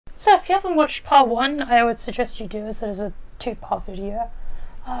So if you haven't watched part 1, I would suggest you do, as it is a 2-part video.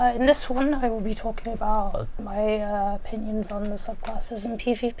 In this one, I will be talking about my opinions on the subclasses in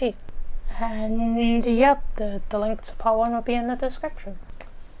PvP. And yeah, the link to part 1 will be in the description.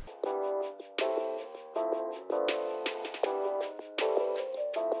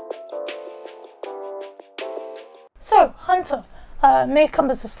 So, Hunter. May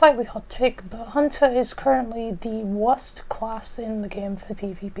come as a slightly hot take, but Hunter is currently the worst class in the game for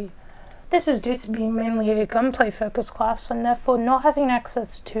PvP. This is due to being mainly a gunplay focused class and therefore not having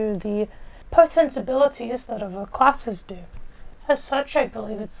access to the potent abilities that other classes do. As such, I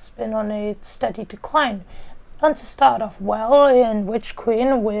believe it's been on a steady decline. Hunter started off well in Witch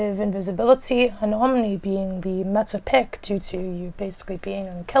Queen with invisibility and Omni being the meta pick due to you basically being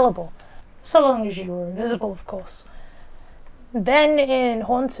unkillable, so long as you were invisible, of course. Then in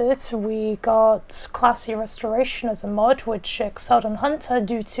Haunted, we got Classy Restoration as a mod, which excelled on Hunter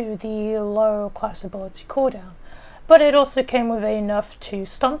due to the low class ability cooldown. But it also came with a nerf to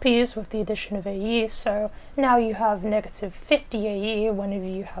Stompies with the addition of AE, so now you have negative 50 AE whenever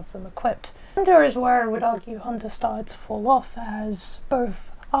you have them equipped. Hunter is where I would argue Hunter started to fall off, as both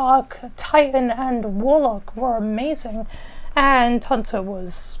Arc, Titan and Warlock were amazing, and Hunter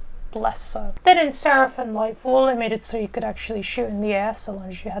was less so. Then in Seraph and Lightfall, they made it so you could actually shoot in the air so long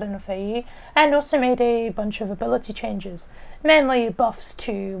as you had enough AE, and also made a bunch of ability changes, mainly buffs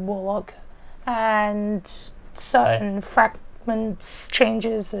to Warlock and certain fragments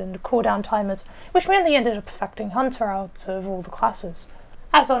changes and cooldown timers, which mainly ended up affecting Hunter out of all the classes.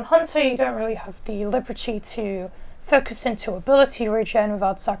 As on Hunter, you don't really have the liberty to focus into ability regen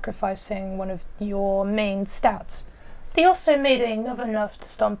without sacrificing one of your main stats. They also made another nerf to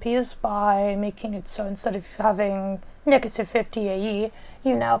Stompies by making it so instead of having negative 50 AE,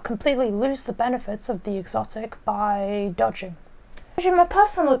 you now completely lose the benefits of the exotic by dodging. Which in my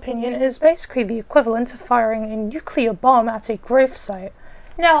personal opinion is basically the equivalent of firing a nuclear bomb at a grave site.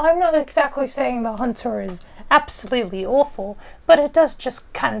 Now, I'm not exactly saying the Hunter is absolutely awful, but it does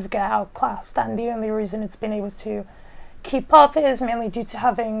just kind of get outclassed, and the only reason it's been able to keep up is mainly due to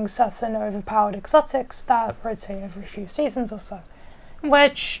having certain overpowered exotics that rotate every few seasons or so,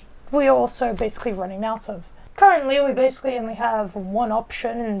 which we're also basically running out of. Currently, we basically only have one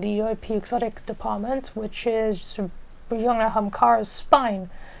option in the OP exotic department, which is Yona Hamkara's Spine.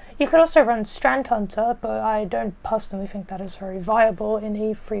 You could also run Strand Hunter, but I don't personally think that is very viable in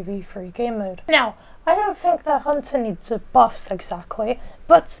a 3v3 game mode. Now, I don't think that Hunter needs buffs exactly,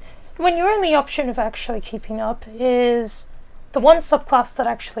 but when your only option of actually keeping up is the one subclass that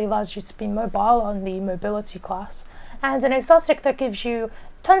actually allows you to be mobile on the mobility class, and an exotic that gives you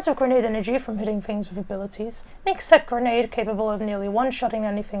tons of grenade energy from hitting things with abilities, makes said grenade capable of nearly one-shotting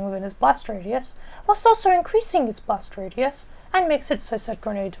anything within its blast radius, whilst also increasing its blast radius, and makes it so said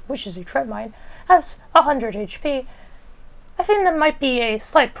grenade, which is a trip mine, has 100 HP, I think there might be a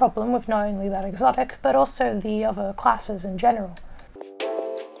slight problem with not only that exotic, but also the other classes in general.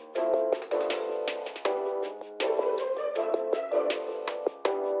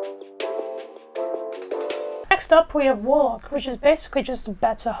 Next up we have Warlock, which is basically just a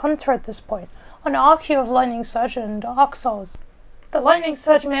better Hunter at this point. On Arc you have Lightning Surge and Arc Souls. The Lightning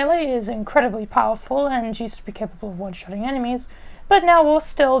Surge melee is incredibly powerful and used to be capable of one-shotting enemies, but now will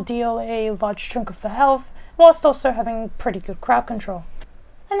still deal a large chunk of the health, whilst also having pretty good crowd control.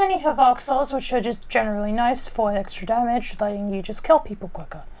 And then you have Arc Souls, which are just generally nice for extra damage, letting you just kill people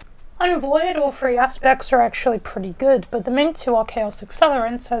quicker. On Void, all three aspects are actually pretty good, but the main two are Chaos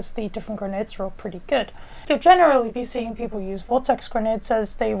Accelerants, as the different grenades are all pretty good. You'll generally be seeing people use Vortex grenades,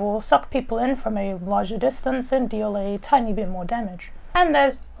 as they will suck people in from a larger distance and deal a tiny bit more damage. And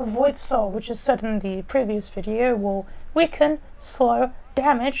there's Void Soul, which is said in the previous video, will weaken, slow,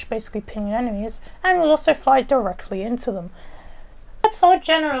 damage, basically ping enemies, and will also fly directly into them. Void Soul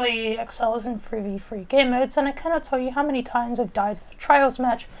generally excels in 3v3 game modes, and I cannot tell you how many times I've died in a Trials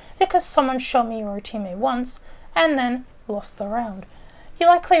match because someone shot me or a teammate once, and then lost the round. You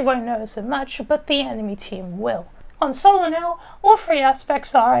likely won't notice it much, but the enemy team will. On solo now, all three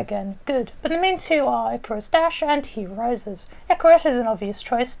aspects are again good, but the main two are Icarus Dash and He Rises. Icarus is an obvious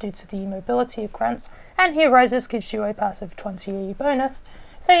choice due to the mobility it grants, and He Rises gives you a passive 20 AE bonus,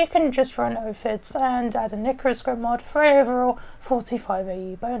 so you can just run OFITs and add an Icarus Grip mod for an overall 45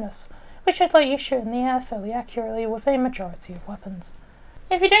 AE bonus, which should let you shoot in the air fairly accurately with a majority of weapons.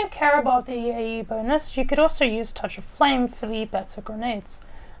 If you don't care about the AE bonus, you could also use Touch of Flame for the better grenades.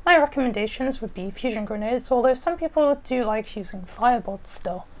 My recommendations would be fusion grenades, although some people do like using firebolts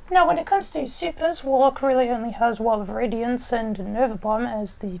still. Now when it comes to supers, Warlock really only has Wall of Radiance and Nova Bomb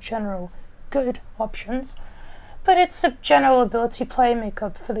as the general good options, but it's a general ability play make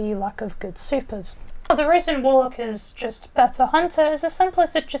up for the lack of good supers. The reason Warlock is just better Hunter is as simple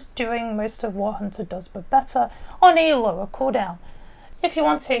as it just doing most of what Hunter does but better on a lower cooldown. If you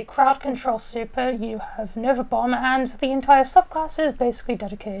want a crowd control super, you have Nova Bomb, and the entire subclass is basically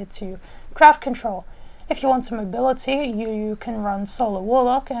dedicated to crowd control. If you want a mobility, you can run Solar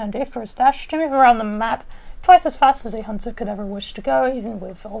Warlock and Icarus Dash to move around the map twice as fast as a Hunter could ever wish to go, even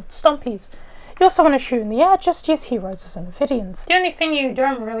with old Stompies. You also want to shoot in the air, just use Heroes and Ophidians. The only thing you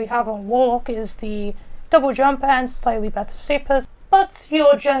don't really have on Warlock is the double jump and slightly better supers, but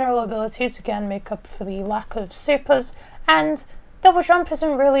your general abilities again make up for the lack of supers, and double jump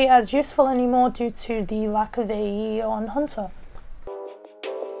isn't really as useful anymore due to the lack of AE on Hunter.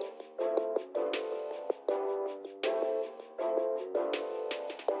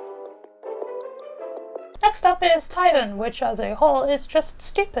 Next up is Titan, which as a whole is just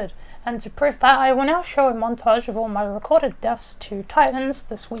stupid, and to prove that I will now show a montage of all my recorded deaths to Titans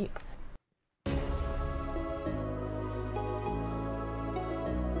this week.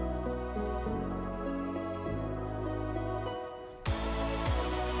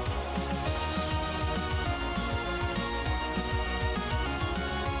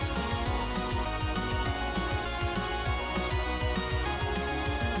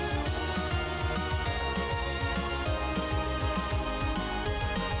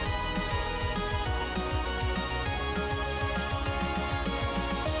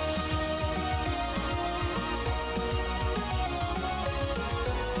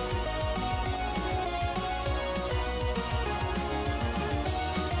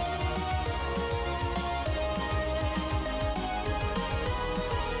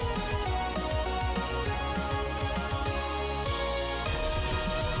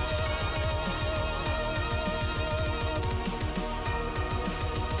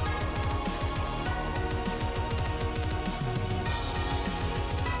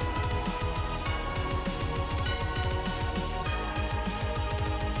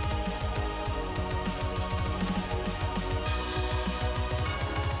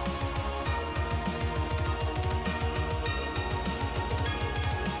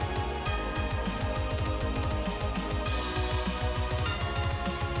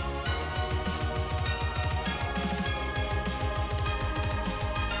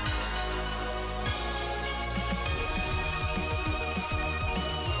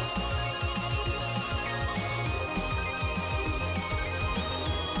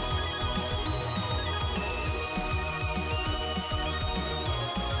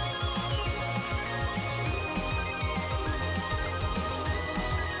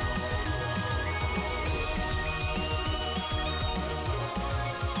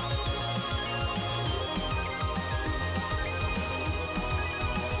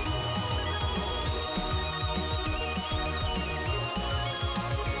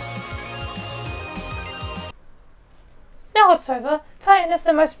 Now it's over, Titan is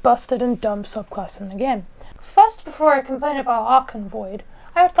the most busted and dumb subclass in the game. First, before I complain about Arc and Void,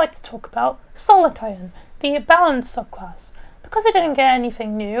 I would like to talk about Solar Titan, the balanced subclass. Because it didn't get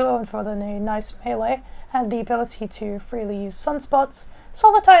anything new other than a nice melee and the ability to freely use sunspots,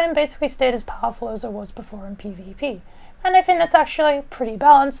 Solar Titan basically stayed as powerful as it was before in PvP. And I think that's actually pretty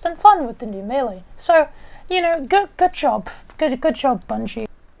balanced and fun with the new melee. So, you know, good job. Good job, Bungie.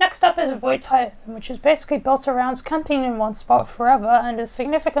 Next up is Void Titan, which is basically built around camping in one spot forever and is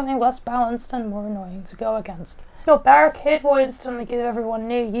significantly less balanced and more annoying to go against. Your barricade will instantly give everyone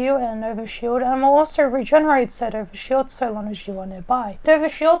near you an overshield and will also regenerate said overshield so long as you are nearby. The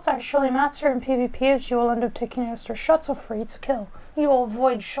overshields actually matter in PvP as you will end up taking extra shots or free to kill. Your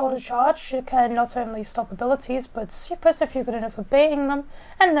Void Shoulder Charge can not only stop abilities but supers if you're good enough at baiting them,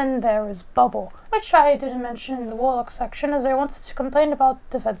 and then there is Bubble, which I didn't mention in the Warlock section as I wanted to complain about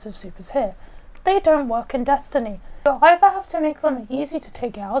defensive supers here. They don't work in Destiny. You either have to make them easy to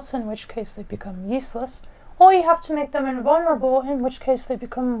take out, in which case they become useless, or you have to make them invulnerable, in which case they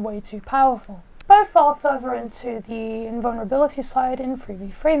become way too powerful. Both fall further into the invulnerability side in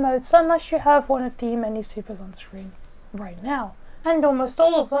 3v3 modes unless you have one of the many supers on screen right now. And almost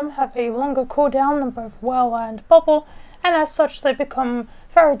all of them have a longer cooldown than both Well and Bubble, and as such they become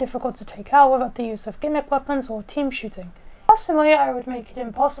very difficult to take out without the use of gimmick weapons or team shooting. Personally, I would make it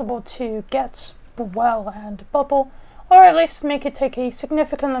impossible to get Well and Bubble, or at least make it take a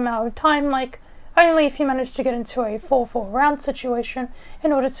significant amount of time, like only if you manage to get into a 4-4 round situation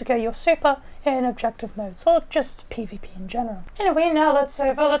in order to get your super in objective modes, or just PvP in general. Anyway, now that's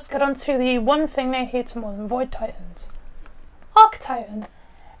over, let's get on to the one thing I hate more than Void Titans. Arc Titan.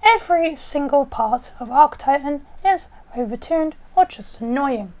 Every single part of Arc Titan is overtuned or just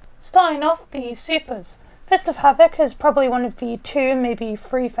annoying. Starting off, the supers. Fist of Havoc is probably one of the 2, maybe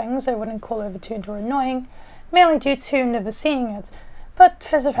 3 things I wouldn't call overtuned or annoying, mainly due to never seeing it. But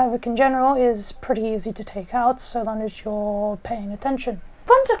Fist of Havoc in general is pretty easy to take out, so long as you're paying attention.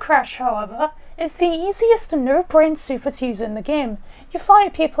 Thunder Crash, however, is the easiest no-brain super to use in the game. You fly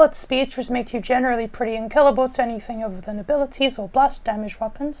at people at speed, which makes you generally pretty unkillable to anything other than abilities or blast damage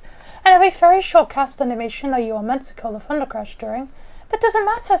weapons, and have a very short cast animation that you are meant to kill the Thunder Crash during, but doesn't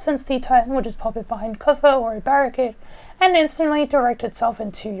matter since the Titan will just pop it behind cover or a barricade and instantly direct itself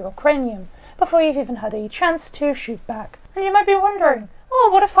into your cranium, before you've even had a chance to shoot back. And you might be wondering, oh,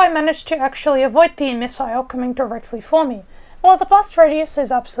 what if I managed to actually avoid the missile coming directly for me? Well, the blast radius is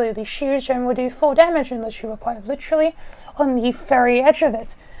absolutely huge and will do full damage unless you are quite literally on the very edge of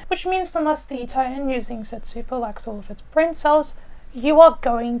it, which means unless the Titan using said super lacks all of its brain cells, you are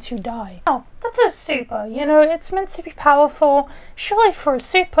going to die. Now, that's a super, you know, it's meant to be powerful. Surely for a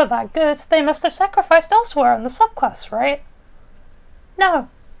super that good, they must have sacrificed elsewhere in the subclass, right? No.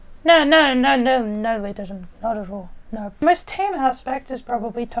 No, they didn't. Not at all. No. The most tame aspect is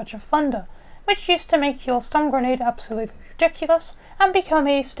probably Touch of Thunder, which used to make your stun grenade absolutely ridiculous and become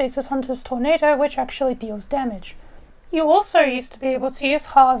a Stasis Hunter's Tornado, which actually deals damage. You also used to be able to use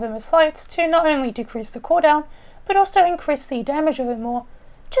Heart of Immense Light to not only decrease the cooldown, but also increase the damage of it more,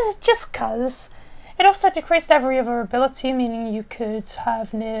 just cause. It also decreased every other ability, meaning you could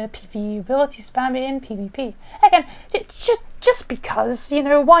have near PvE ability spam in PvP. Again, just because, you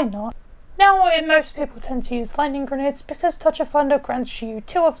know, why not? Now, most people tend to use lightning grenades because Touch of Thunder grants you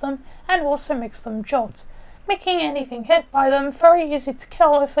 2 of them and also makes them jolt, making anything hit by them very easy to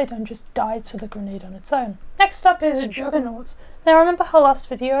kill if they don't just die to the grenade on its own. Next up is Juggernaut. Now remember how last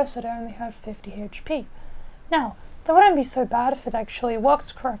video I said I only had 50 HP? Now, that wouldn't be so bad if it actually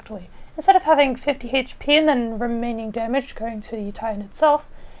worked correctly. Instead of having 50 HP and then remaining damage going to the Titan itself,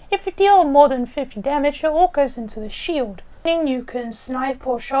 if you deal more than 50 damage, it all goes into the shield. Meaning you can snipe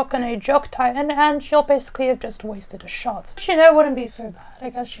or shotgun a Jug Titan and you'll basically have just wasted a shot. Which, you know, wouldn't be so bad. I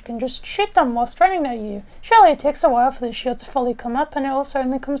guess you can just shoot them whilst running at you. Surely it takes a while for the shield to fully come up, and it also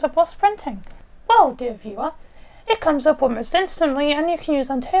only comes up while sprinting. Well, dear viewer, it comes up almost instantly, and you can use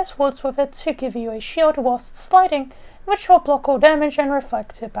Antaeus Wards with it to give you a shield whilst sliding, which will block all damage and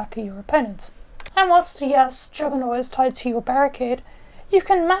reflect it back at your opponent. And whilst, yes, Juggernaut is tied to your barricade, you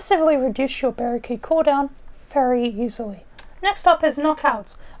can massively reduce your barricade cooldown very easily. Next up is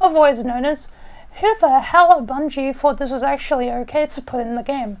Knockouts, otherwise known as who the hell Bungie thought this was actually okay to put in the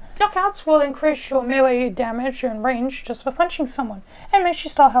game. Knockouts will increase your melee damage and range just for punching someone, and makes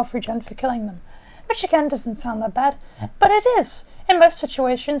you start health regen for killing them. Which again doesn't sound that bad, but it is. In most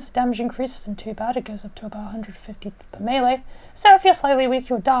situations, the damage increase isn't too bad, it goes up to about 150 per melee, so if you're slightly weak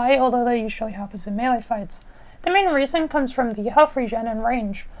you'll die, although that usually happens in melee fights. The main reason comes from the health regen and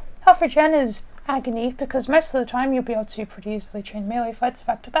range. Health regen is agony because most of the time you'll be able to pretty easily chain melee fights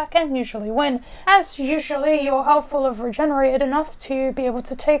back to back and usually win, as usually your health will have regenerated enough to be able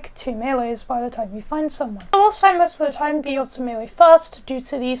to take 2 melees by the time you find someone. You'll also most of the time be able to melee first due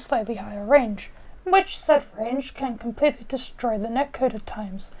to the slightly higher range, which said range can completely destroy the netcode at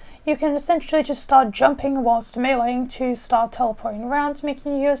times. You can essentially just start jumping whilst meleeing to start teleporting around,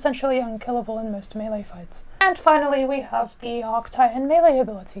 making you essentially unkillable in most melee fights. And finally we have the Arc Titan melee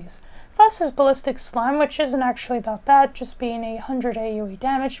abilities. First is Ballistic Slam, which isn't actually that bad, just being a 100 AoE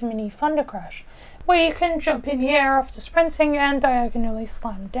damage mini Thunder Crash, where you can jump in the air after sprinting and diagonally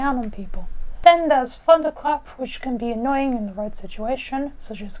slam down on people. Then there's Thunderclap, which can be annoying in the right situation,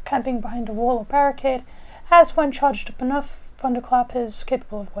 such as camping behind a wall or barricade, as when charged up enough, Thunderclap is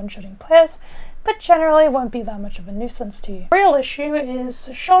capable of one-shotting players, but generally won't be that much of a nuisance to you. The real issue is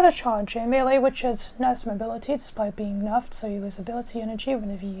Shoulder Charge, a melee which has nice mobility despite being nerfed, so you lose ability energy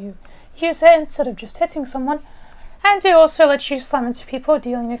whenever you use it instead of just hitting someone, and it also lets you slam into people,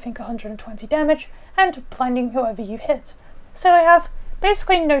 dealing I think 120 damage and blinding whoever you hit. So they have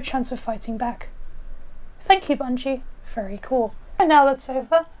basically no chance of fighting back. Thank you, Bungie. Very cool. And now that's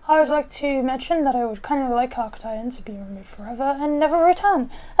over, I would like to mention that I would kind of like Arc Titan to be removed forever and never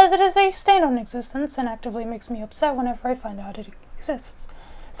return, as it is a stain on existence and actively makes me upset whenever I find out it exists.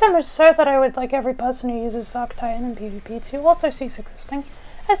 So much so that I would like every person who uses Arc Titan in PvP to also cease existing,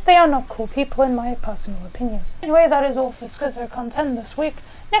 as they are not cool people in my personal opinion. Anyway, that is all for Schizo content this week.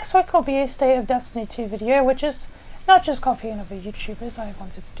 Next week will be a State of Destiny 2 video, which is not just copying other YouTubers. I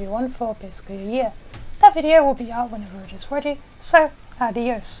wanted to do one for basically a year. That video will be out whenever it is ready, so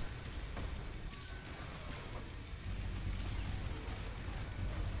adios.